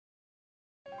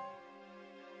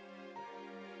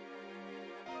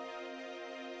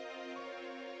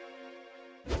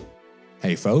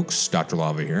Hey folks, Dr.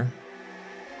 Lava here.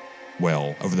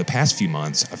 Well, over the past few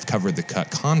months, I've covered the cut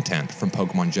content from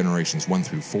Pokemon Generations 1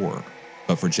 through 4,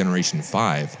 but for Generation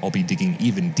 5, I'll be digging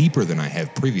even deeper than I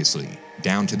have previously,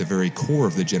 down to the very core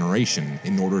of the generation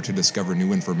in order to discover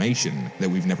new information that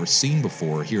we've never seen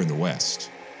before here in the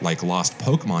West, like lost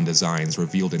Pokemon designs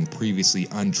revealed in previously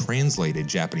untranslated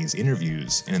Japanese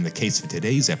interviews, and in the case of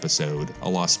today's episode, a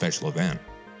lost special event.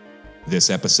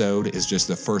 This episode is just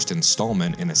the first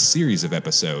installment in a series of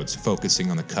episodes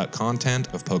focusing on the cut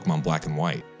content of Pokemon Black and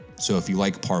White. So if you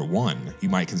like part 1, you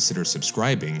might consider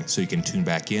subscribing so you can tune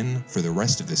back in for the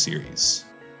rest of the series.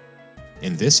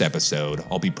 In this episode,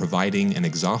 I'll be providing an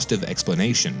exhaustive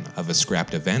explanation of a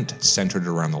scrapped event centered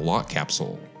around the Lock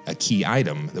Capsule, a key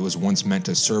item that was once meant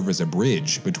to serve as a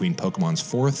bridge between Pokemon's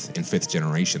 4th and 5th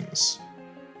generations.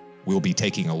 We'll be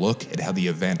taking a look at how the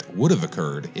event would have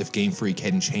occurred if Game Freak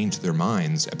hadn't changed their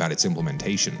minds about its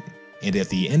implementation. And at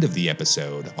the end of the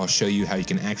episode, I'll show you how you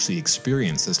can actually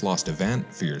experience this lost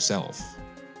event for yourself.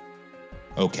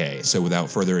 Okay, so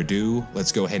without further ado,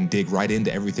 let's go ahead and dig right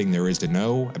into everything there is to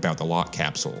know about the Lock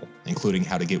Capsule, including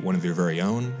how to get one of your very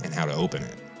own and how to open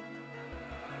it.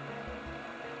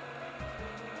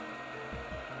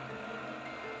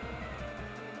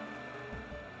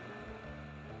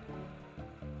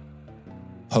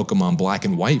 Pokemon Black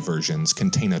and White versions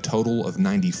contain a total of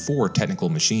 94 technical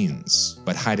machines,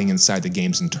 but hiding inside the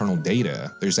game's internal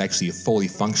data, there's actually a fully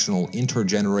functional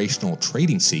intergenerational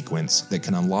trading sequence that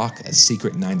can unlock a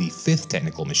secret 95th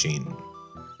technical machine.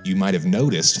 You might have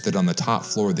noticed that on the top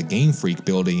floor of the Game Freak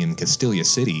building in Castelia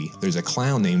City, there's a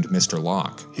clown named Mr.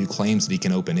 Lock who claims that he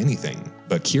can open anything,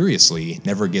 but curiously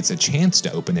never gets a chance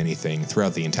to open anything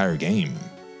throughout the entire game.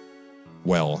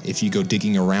 Well, if you go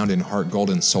digging around in HeartGold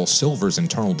and SoulSilver's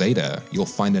internal data, you'll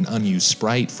find an unused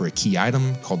sprite for a key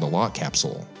item called the Lock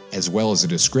Capsule, as well as a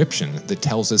description that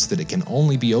tells us that it can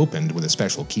only be opened with a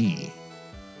special key.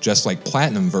 Just like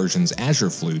Platinum version's Azure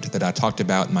Flute that I talked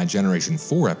about in my Generation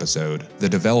 4 episode, the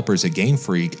developers at Game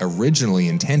Freak originally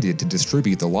intended to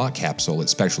distribute the Lock Capsule at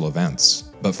special events,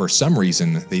 but for some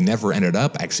reason they never ended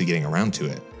up actually getting around to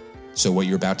it. So what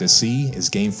you're about to see is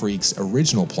Game Freak's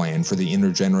original plan for the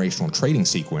intergenerational trading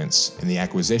sequence and the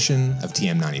acquisition of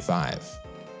TM95.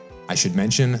 I should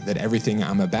mention that everything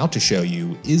I'm about to show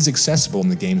you is accessible in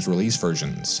the game's release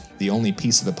versions. The only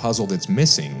piece of the puzzle that's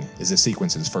missing is the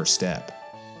sequence's first step.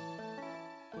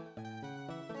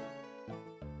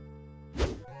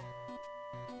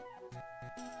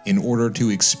 In order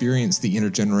to experience the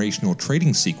intergenerational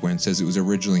trading sequence as it was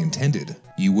originally intended,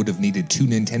 you would have needed 2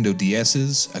 Nintendo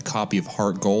DS's, a copy of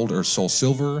HeartGold or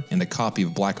SoulSilver, and a copy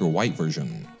of Black or White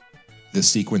version. The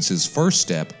sequence's first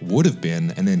step would have been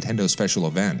a Nintendo special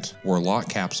event, where Lock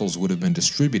Capsules would have been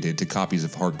distributed to copies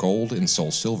of HeartGold and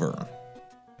SoulSilver.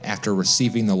 After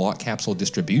receiving the Lock Capsule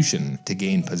distribution, to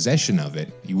gain possession of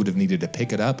it, you would have needed to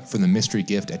pick it up from the mystery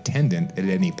gift attendant at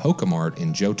any Pokemart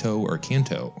in Johto or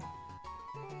Kanto.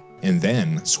 And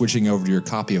then, switching over to your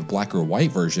copy of Black or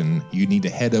White version, you'd need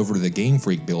to head over to the Game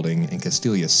Freak building in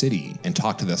Castelia City and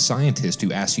talk to the scientist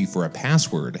who asks you for a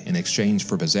password in exchange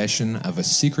for possession of a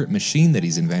secret machine that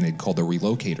he's invented called the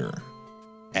Relocator.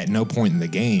 At no point in the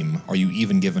game are you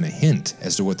even given a hint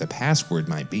as to what the password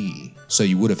might be, so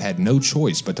you would have had no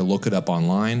choice but to look it up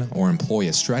online or employ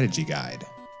a strategy guide.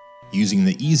 Using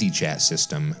the Easy Chat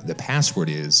system, the password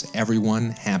is Everyone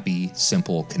Happy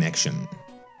Simple Connection.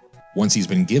 Once he's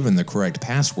been given the correct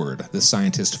password, the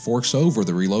scientist forks over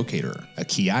the Relocator, a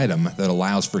key item that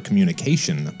allows for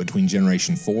communication between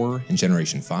Generation 4 and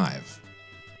Generation 5.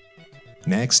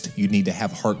 Next, you'd need to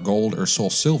have HeartGold or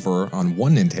SoulSilver on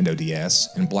one Nintendo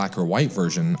DS and Black or White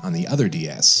version on the other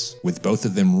DS, with both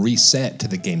of them reset to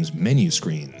the game's menu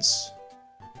screens.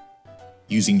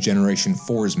 Using Generation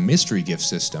 4's mystery gift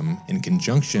system in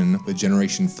conjunction with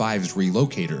Generation 5's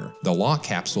Relocator, the Lock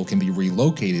Capsule can be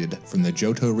relocated from the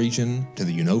Johto region to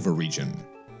the Unova region.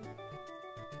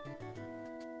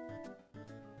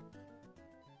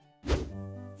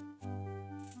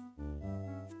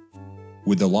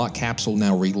 With the Lock Capsule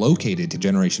now relocated to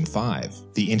Generation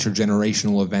 5, the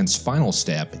intergenerational event's final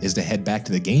step is to head back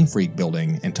to the Game Freak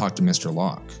building and talk to Mr.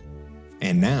 Lock.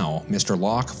 And now, Mr.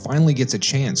 Lock finally gets a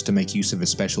chance to make use of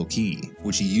his special key,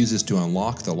 which he uses to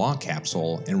unlock the Lock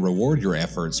Capsule and reward your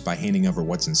efforts by handing over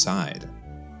what's inside.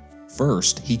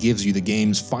 First, he gives you the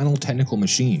game's final technical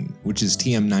machine, which is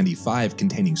TM95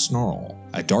 containing Snarl,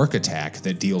 a dark attack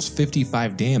that deals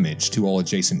 55 damage to all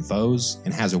adjacent foes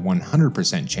and has a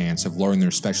 100% chance of lowering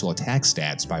their special attack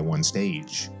stats by 1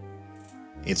 stage.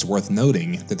 It's worth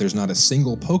noting that there's not a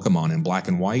single Pokemon in Black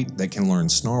and White that can learn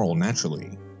Snarl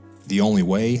naturally. The only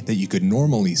way that you could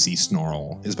normally see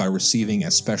Snarl is by receiving a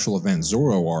special event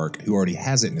Zoroark who already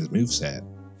has it in his moveset.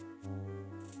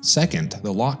 Second,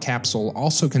 the Lock Capsule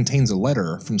also contains a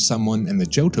letter from someone in the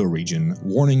Johto region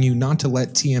warning you not to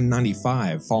let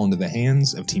TM95 fall into the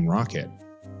hands of Team Rocket.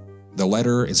 The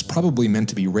letter is probably meant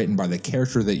to be written by the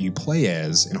character that you play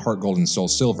as in HeartGold and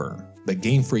SoulSilver, but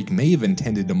Game Freak may have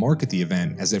intended to market the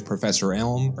event as if Professor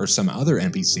Elm or some other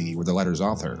NPC were the letter's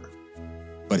author.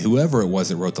 But whoever it was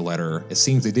that wrote the letter, it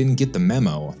seems they didn't get the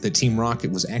memo that Team Rocket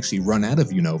was actually run out of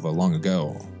Unova long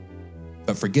ago.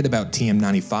 But forget about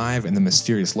TM95 and the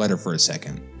mysterious letter for a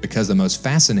second, because the most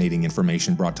fascinating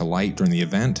information brought to light during the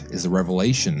event is the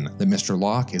revelation that Mr.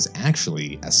 Lock is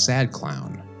actually a sad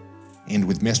clown. And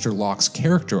with Mr. Lock's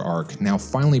character arc now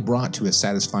finally brought to a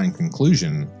satisfying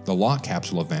conclusion, the Lock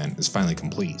Capsule event is finally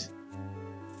complete.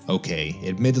 Okay,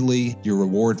 admittedly, your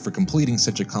reward for completing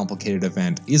such a complicated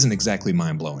event isn't exactly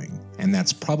mind-blowing, and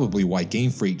that's probably why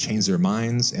Game Freak changed their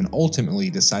minds and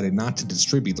ultimately decided not to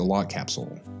distribute the Lock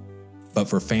Capsule. But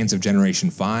for fans of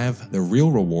Generation 5, the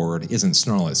real reward isn't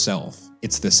Snarl itself,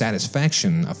 it's the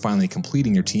satisfaction of finally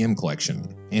completing your TM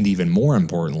collection, and even more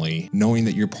importantly, knowing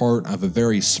that you're part of a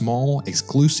very small,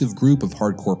 exclusive group of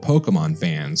hardcore Pokemon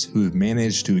fans who have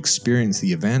managed to experience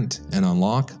the event and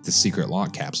unlock the secret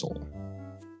Lock Capsule.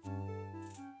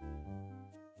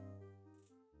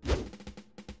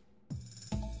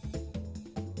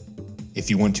 If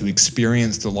you want to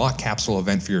experience the Lock Capsule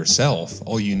event for yourself,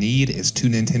 all you need is 2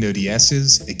 Nintendo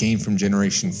DS's, a game from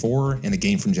Generation 4, and a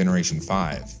game from Generation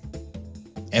 5.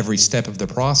 Every step of the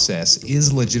process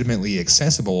is legitimately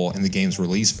accessible in the game's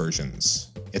release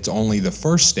versions. It's only the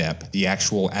first step, the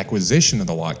actual acquisition of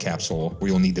the Lock Capsule, where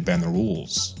you'll need to bend the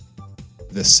rules.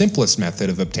 The simplest method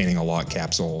of obtaining a Lock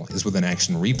Capsule is with an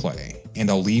action replay, and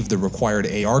I'll leave the required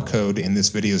AR code in this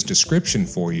video's description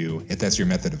for you if that's your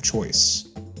method of choice.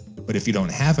 But if you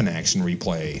don't have an action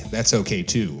replay, that's okay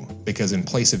too, because in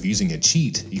place of using a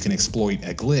cheat, you can exploit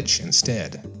a glitch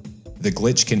instead. The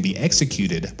glitch can be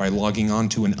executed by logging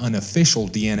onto an unofficial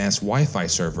DNS Wi-Fi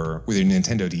server with your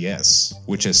Nintendo DS,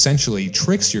 which essentially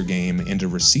tricks your game into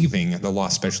receiving the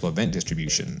lost special event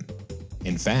distribution.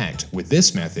 In fact, with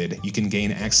this method, you can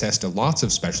gain access to lots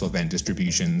of special event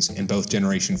distributions in both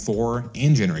Generation 4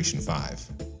 and Generation 5.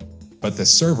 But the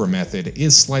server method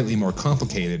is slightly more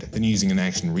complicated than using an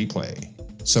action replay.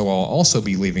 So I'll also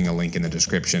be leaving a link in the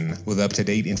description with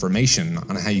up-to-date information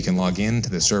on how you can log in to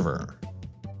the server.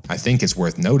 I think it's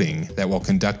worth noting that while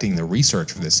conducting the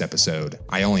research for this episode,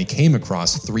 I only came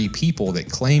across 3 people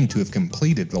that claimed to have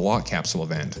completed the Lock Capsule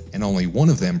event, and only one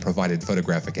of them provided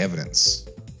photographic evidence.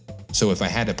 So if I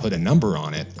had to put a number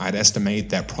on it, I'd estimate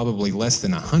that probably less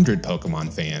than 100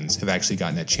 Pokemon fans have actually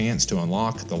gotten a chance to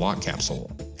unlock the Lock Capsule,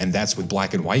 and that's with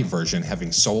Black and White version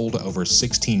having sold over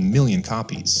 16 million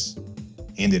copies.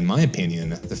 And in my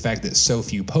opinion, the fact that so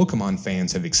few Pokemon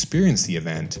fans have experienced the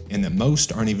event, and that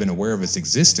most aren't even aware of its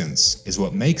existence, is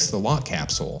what makes the Lock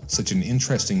Capsule such an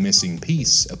interesting missing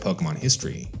piece of Pokemon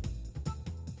history.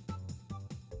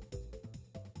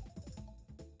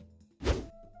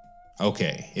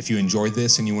 Okay, if you enjoyed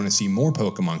this and you want to see more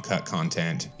Pokemon Cut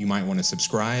content, you might want to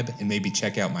subscribe and maybe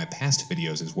check out my past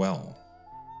videos as well.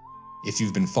 If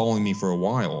you've been following me for a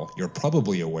while, you're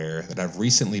probably aware that I've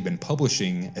recently been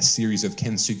publishing a series of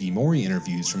Ken Sugimori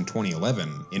interviews from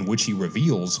 2011, in which he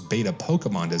reveals beta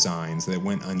Pokemon designs that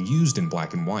went unused in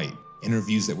Black and White,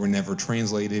 interviews that were never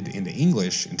translated into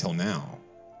English until now.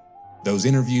 Those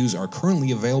interviews are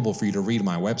currently available for you to read on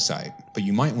my website, but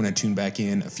you might want to tune back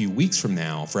in a few weeks from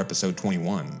now for episode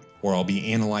 21, where I'll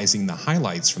be analyzing the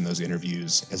highlights from those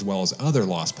interviews as well as other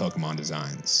lost Pokemon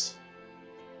designs.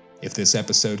 If this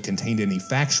episode contained any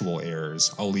factual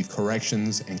errors, I'll leave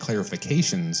corrections and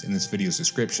clarifications in this video's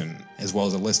description, as well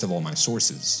as a list of all my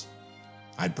sources.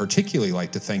 I'd particularly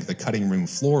like to thank the Cutting Room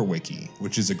Floor Wiki,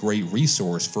 which is a great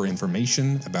resource for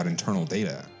information about internal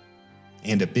data.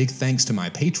 And a big thanks to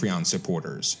my Patreon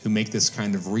supporters who make this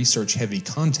kind of research-heavy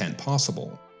content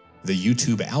possible. The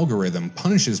YouTube algorithm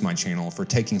punishes my channel for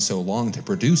taking so long to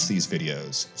produce these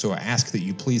videos, so I ask that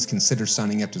you please consider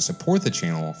signing up to support the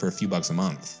channel for a few bucks a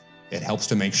month. It helps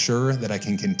to make sure that I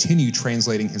can continue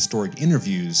translating historic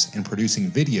interviews and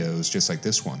producing videos just like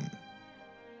this one.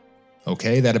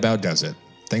 Okay, that about does it.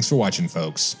 Thanks for watching,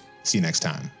 folks. See you next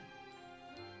time.